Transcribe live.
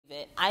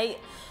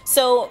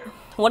So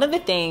one of the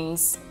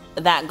things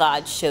that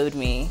God showed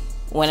me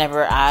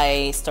whenever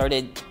I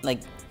started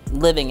like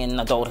living in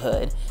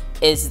adulthood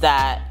is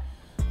that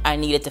I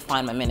needed to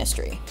find my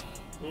ministry.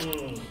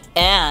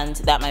 And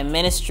that my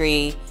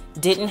ministry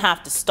didn't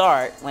have to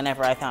start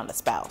whenever I found a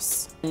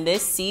spouse. In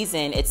this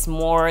season, it's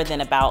more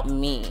than about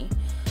me.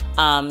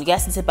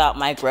 Yes, it's about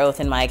my growth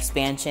and my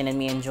expansion and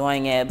me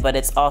enjoying it, but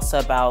it's also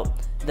about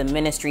the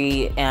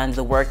ministry and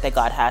the work that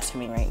God has for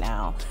me right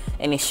now.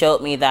 And He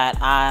showed me that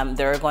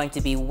there are going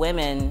to be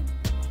women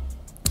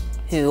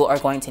who are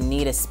going to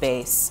need a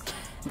space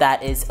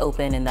that is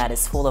open and that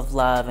is full of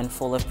love and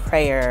full of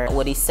prayer.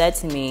 What He said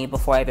to me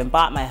before I even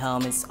bought my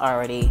home is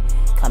already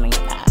coming to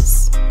pass.